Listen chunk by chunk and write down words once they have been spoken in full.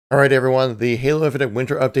Alright everyone, the Halo Infinite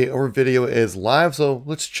Winter Update over video is live, so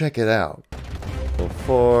let's check it out. We'll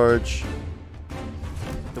Forge.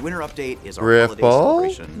 The Winter Update is our Rift holiday Ball?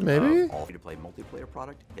 celebration Maybe? of all free-to-play multiplayer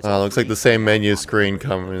product. Looks like the same menu screen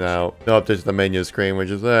coming out. No update to the menu screen, which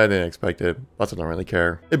is, I didn't expect it. Plus I don't really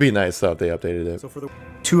care. It'd be nice though if they updated it. So for the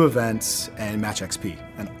 2 events and match XP,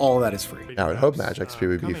 and all of that is free. I would hope match XP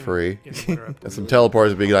would be free. And some teleports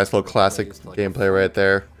would be a nice little classic gameplay right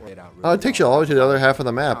there. Oh, it takes you all the way to the other half of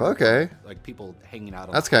the map. Okay.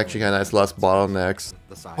 That's actually kind of nice. Less bottlenecks.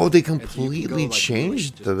 Oh, they completely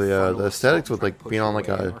changed the aesthetics with like being on like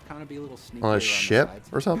on a ship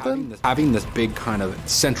or something. Having this big kind of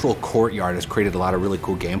central courtyard has created a lot of really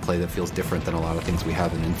cool gameplay that feels different than a lot of things we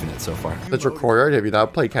have in Infinite so far. Central courtyard. Have you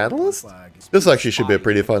not played Catalyst? This actually should be a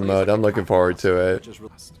pretty fun mode. I'm looking forward to it.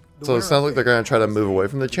 So it sounds like they're gonna try to move away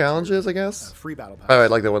from the challenges, I guess. I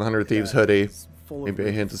like the 100 Thieves hoodie. Maybe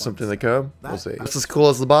a hint of something to come. We'll see. It's as cool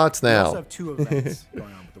as the bots now.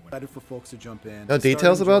 No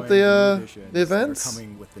details about the events?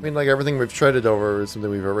 I mean, like everything we've treaded over is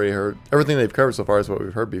something we've already heard. Everything they've covered so far is what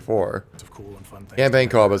we've heard before. Campaign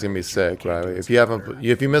co-op is gonna be sick, right? If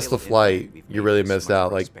you missed the flight, you really missed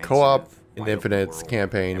out. Like co-op in Infinite's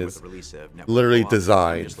campaign is literally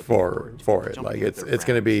designed for it. Like it's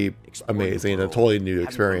gonna be amazing, a totally new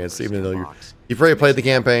experience. Even though you've already played the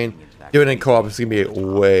campaign, doing it in co-op is gonna be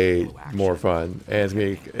way more fun, and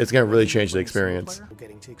it's gonna really change the experience.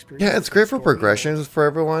 Yeah, it's great for progressions for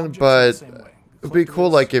everyone, but it'd be cool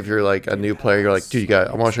like if you're like a new player, you're like, dude,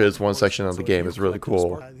 I want to show you this one section of the game. It's really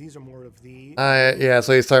cool. Yeah,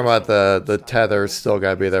 so he's talking about the tether still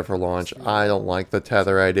gotta be there for launch. I don't like the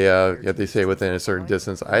tether idea. You have to stay within a certain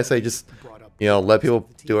distance. I say just, you know, let people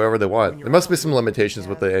do whatever they want. There must be some limitations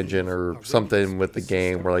with the engine or something with the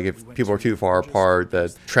game where like if people are too far apart,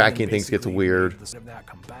 that tracking things gets weird.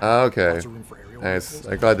 Okay. Nice.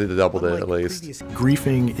 I'm glad they doubled it at least.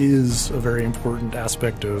 Griefing is a very important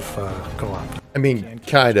aspect of co-op. I mean,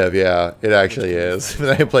 kind of, yeah. It actually is. When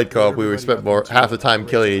I played co-op, we would spend half the time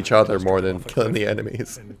killing each other more than killing the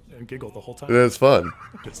enemies. And giggle the whole time. It's fun.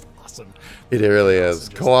 It's awesome. It really is.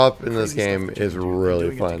 Co-op in this game is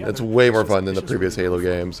really fun. It's way more fun than the previous Halo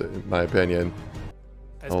games, in my opinion.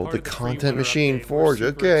 Oh, the content machine, Forge,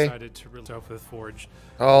 okay.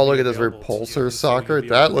 Oh, look at this repulsor soccer.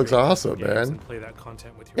 That looks awesome, man.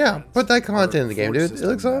 Yeah, put that content in the game, dude. It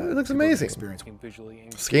looks amazing.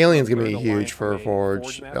 Scaling's gonna be huge for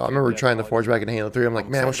Forge. I remember trying to Forge back in Halo 3. I'm like,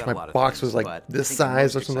 man, I wish my box was like this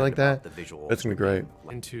size or something like that. That's gonna be great.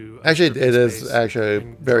 Actually, it is actually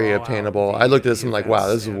very obtainable. I looked at this and I'm like, wow,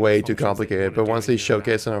 this is way too complicated. But once they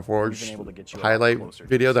showcase in a Forge highlight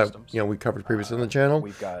video that we covered previously on the channel,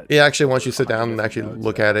 it actually, once you sit down and actually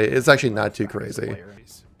look at it, it's actually not too crazy.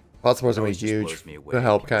 Possible is going to be huge to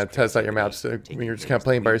help kind of test out your maps when you're just kind of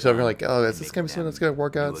playing by yourself. You're like, oh, is this going to be something that's going to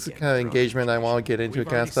work out? This is the kind of engagement I want to get into,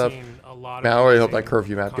 kind of stuff. Man, I already hope that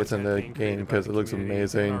curfew map gets in the game because it looks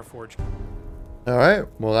amazing. Alright,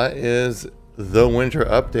 well that is the Winter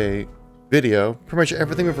Update video. Pretty much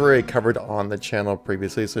everything we've already covered on the channel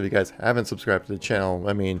previously, so if you guys haven't subscribed to the channel,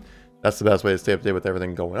 I mean, that's the best way to stay up to date with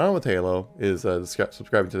everything going on with Halo, is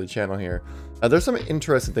subscribing to the channel here. There's some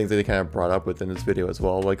interesting things that they kind of brought up within this video as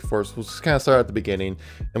well. Like first, we'll just kind of start at the beginning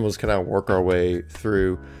and we'll just kind of work our way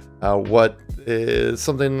through what is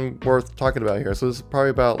something worth talking about here. So this is probably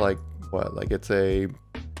about like, what, like it's a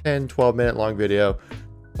 10-12 minute long video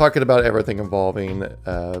talking about everything involving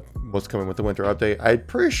what's coming with the Winter Update. I'm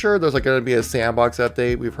pretty sure there's like going to be a sandbox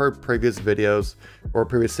update. We've heard previous videos or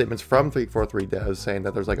previous statements from 343 devs saying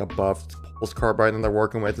that there's like a buffed pulse carbine that they're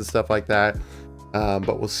working with and stuff like that.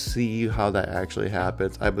 But we'll see how that actually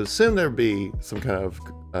happens. I would assume there'd be some kind of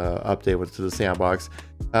update to the sandbox.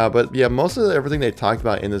 But yeah, most of everything they talked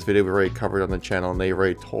about in this video we already covered on the channel, and they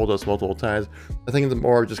already told us multiple times. I think it's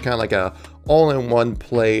more just kind of like a all-in-one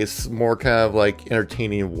place, more kind of like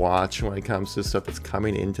entertaining watch when it comes to stuff that's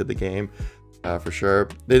coming into the game. For sure.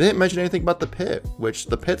 They didn't mention anything about the pit, which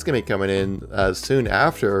the pit's gonna be coming in soon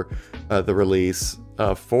after the release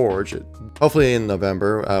of Forge. Hopefully in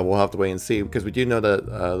November. We'll have to wait and see, because we do know that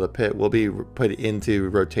the pit will be put into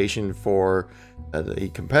rotation for the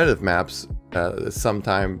competitive maps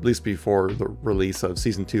sometime, at least before the release of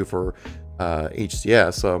Season 2 for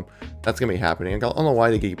HCS, so that's gonna be happening. I don't know why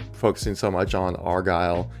they keep focusing so much on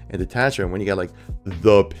Argyle and Detachment when you got like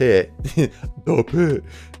the pit. The pit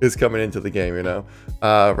is coming into the game, you know.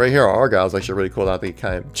 Right here, Argyle is actually really cool that they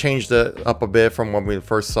kind of changed it up a bit from when we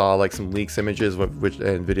first saw like some leaks images and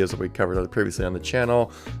videos that we covered previously on the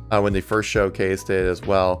channel when they first showcased it as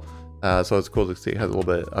well. So it's cool to see it has a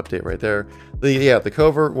little bit of update right there. The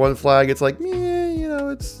covert one flag, it's like, yeah, you know,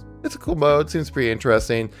 it's it's a cool mode. Seems pretty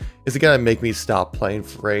interesting. Is it gonna make me stop playing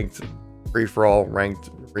ranked, free-for-all, ranked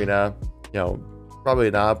arena? You know,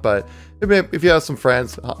 probably not. But if you have some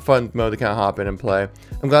friends, fun mode to kind of hop in and play.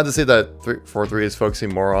 I'm glad to see that 4.3 is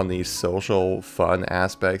focusing more on the social fun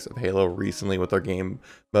aspects of Halo recently with their game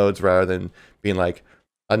modes, rather than being like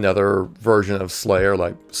another version of Slayer,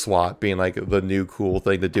 like SWAT being like the new cool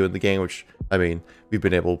thing to do in the game, which, I mean, we've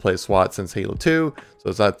been able to play SWAT since Halo 2, so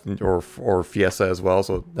it's not, or Fiesta as well,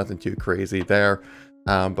 so nothing too crazy there.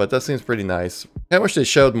 But that seems pretty nice. I wish they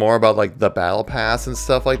showed more about like the battle pass and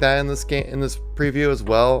stuff like that in this game, in this preview as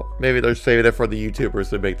well. Maybe they're saving it for the YouTubers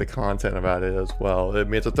to make the content about it as well. I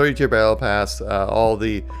mean, it's a 30-tier battle pass, all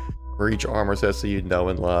the Breach armor sets that you know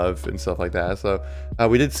and love and stuff like that. So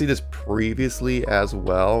we did see this previously as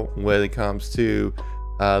well when it comes to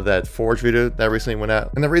that Forge video that recently went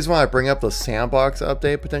out. And the reason why I bring up the sandbox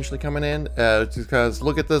update potentially coming in is because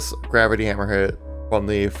look at this gravity hammer hit from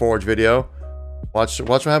the Forge video. Watch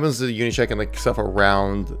what happens to the Unicheck and the stuff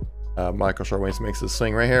around Michael Sharwain makes this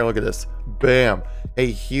swing right here. Look at this. Bam. A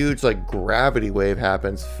huge like gravity wave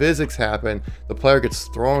happens. Physics happen. The player gets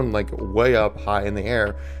thrown like way up high in the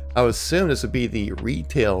air. I would assume this would be the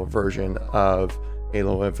retail version of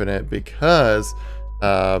Halo Infinite because, you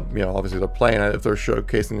know, obviously they're playing it. If they're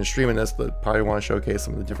showcasing and streaming this, they probably want to showcase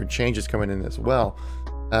some of the different changes coming in as well.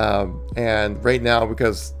 And right now,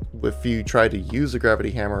 because if you try to use the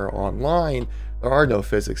gravity hammer online, there are no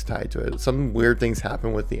physics tied to it. Some weird things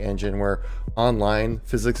happen with the engine where online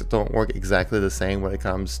physics don't work exactly the same when it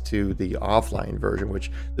comes to the offline version,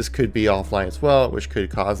 which this could be offline as well, which could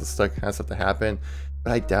cause this kind of stuff to happen.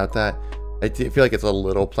 But I doubt that. I feel like it's a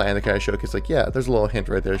little plan to kind of showcase, like, yeah, there's a little hint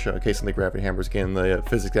right there showcasing the gravity hammers getting the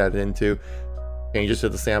physics added into. Changes to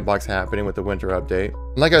the sandbox happening with the winter update.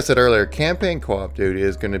 And like I said earlier, campaign co-op, dude,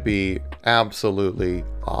 is going to be absolutely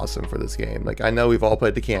awesome for this game. Like, I know we've all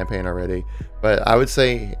played the campaign already, but I would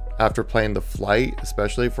say after playing the flight,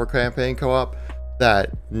 especially for campaign co-op,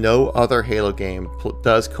 that no other Halo game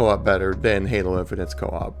does co-op better than Halo Infinite's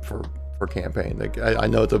co-op for campaign. Like, I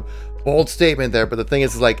know it's a bold statement there, but the thing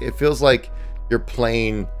is, like, it feels like you're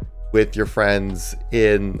playing with your friends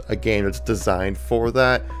in a game that's designed for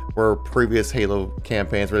that, where previous Halo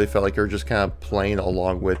campaigns really felt like you're just kind of playing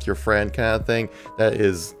along with your friend kind of thing. That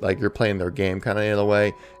is like you're playing their game kind of in a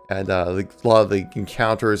way. And a lot of the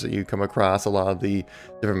encounters that you come across, a lot of the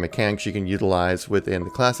different mechanics you can utilize within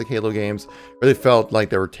the classic Halo games really felt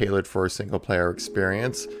like they were tailored for a single player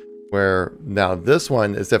experience, where now this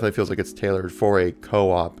one definitely feels like it's tailored for a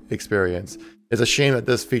co-op experience. It's a shame that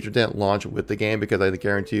this feature didn't launch with the game, because I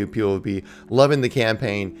guarantee you people would be loving the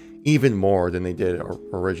campaign even more than they did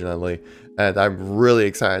originally. And I'm really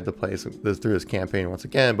excited to play through this campaign once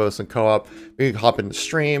again, both in co-op. We can hop in the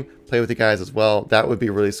stream, play with you guys as well. That would be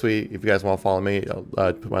really sweet. If you guys want to follow me,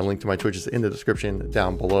 I'll put my link to my Twitch is in the description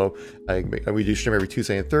down below. We do stream every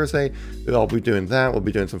Tuesday and Thursday. I'll be doing that. We'll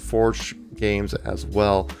be doing some Forge games as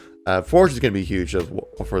well. Forge is going to be huge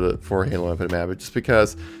for Halo Infinite, man, but just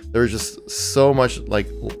because there's just so much, like,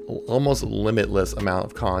 almost limitless amount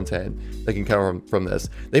of content that can come from this.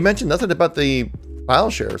 They mentioned nothing about the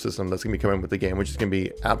file share system that's going to be coming with the game, which is going to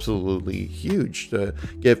be absolutely huge to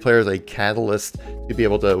give players a catalyst to be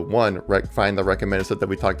able to, one, find the recommended stuff that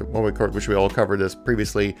we talked about, which we all covered this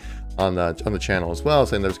previously on the channel as well,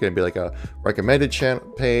 saying there's going to be like a recommended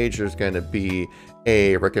page. There's going to be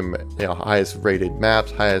a highest rated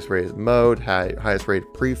maps, highest rated mode, highest rated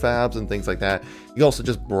prefabs and things like that. You can also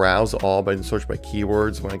just browse all by search by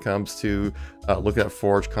keywords when it comes to looking at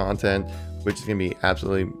Forge content, which is going to be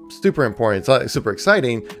absolutely super important. It's not super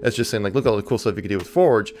exciting. It's just saying, like, look at all the cool stuff you can do with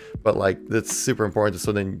Forge, but like that's super important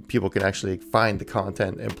so then people can actually find the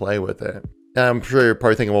content and play with it. And I'm sure you're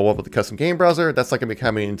probably thinking, well, what about the custom game browser? That's not going to be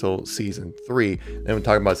coming until Season 3. And when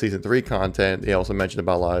talking about Season 3 content, they also mentioned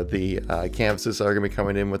about a lot of the canvases that are going to be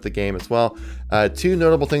coming in with the game as well. Two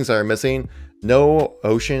notable things that are missing: no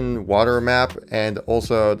ocean water map, and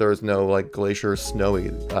also there's no like glacier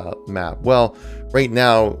snowy map. Well, right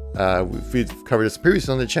now, we've covered this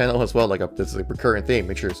previously on the channel as well. Like, this is a recurring theme.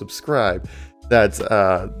 Make sure you subscribe. That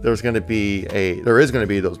there is going to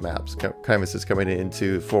be those maps, canvases coming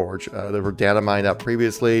into Forge. There were data mined out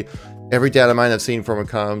previously. Every data mine I've seen from when it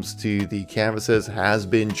comes to the canvases has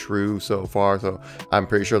been true so far, so I'm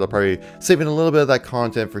pretty sure they'll probably saving a little bit of that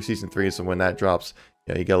content for Season 3, so when that drops,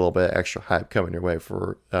 you know, you get a little bit of extra hype coming your way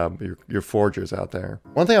for your forgers out there.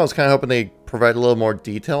 One thing I was kind of hoping they provide a little more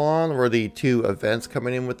detail on were the two events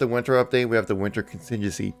coming in with the winter update. We have the Winter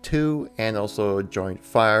Contingency 2 and also Joint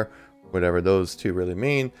Fire, whatever those two really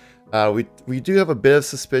mean. We do have a bit of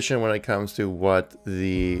suspicion when it comes to what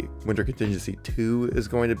the Winter Contingency 2 is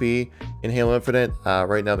going to be in Halo Infinite.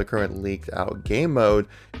 Right now, the current leaked out game mode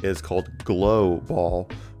is called Glow Ball,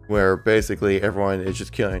 where basically everyone is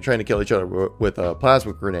just trying to kill each other with a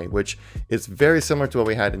plasma grenade, which is very similar to what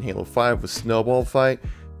we had in Halo 5 with Snowball Fight.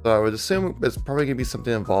 So I would assume it's probably going to be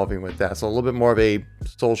something involving with that. So a little bit more of a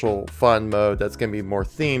social fun mode that's going to be more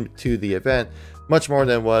themed to the event, much more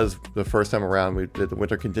than it was the first time around we did the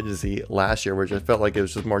Winter Contingency last year, which I felt like it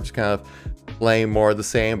was just more just kind of playing more of the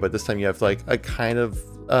same, but this time you have like a kind of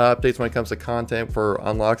updates when it comes to content for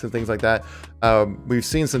unlocks and things like that. We've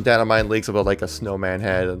seen some data mine leaks about like a snowman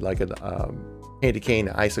head and like a candy cane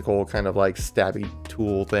icicle kind of like stabby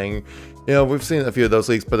tool thing. You know, we've seen a few of those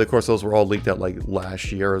leaks, but of course those were all leaked out like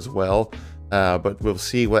last year as well. But we'll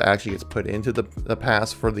see what actually gets put into the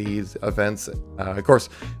pass for these events. Of course,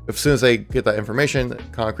 as soon as they get that information,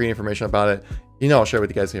 concrete information about it, you know, I'll share with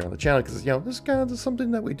you guys here on the channel, because, you know, this is kind of something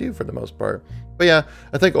that we do for the most part. But yeah,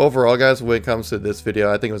 I think overall, guys, when it comes to this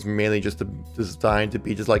video, I think it was mainly just designed to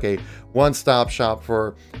be just like a one-stop shop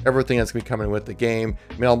for everything that's going to be coming with the game.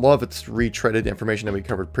 I mean, I love its retreaded information that we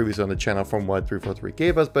covered previously on the channel from what 343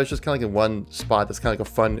 gave us, but it's just kind of like in one spot that's kind of like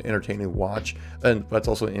a fun, entertaining watch, and but it's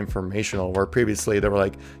also informational, where previously there were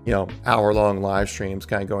like, you know, hour-long live streams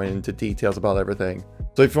kind of going into details about everything.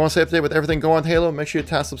 So if you want to stay up to date with everything going on with Halo, make sure you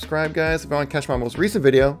tap subscribe, guys. If you want to catch my most recent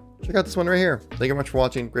video, check out this one right here. Thank you very much for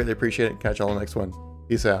watching. Greatly appreciate it. Catch y'all on the next one.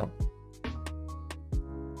 Peace out.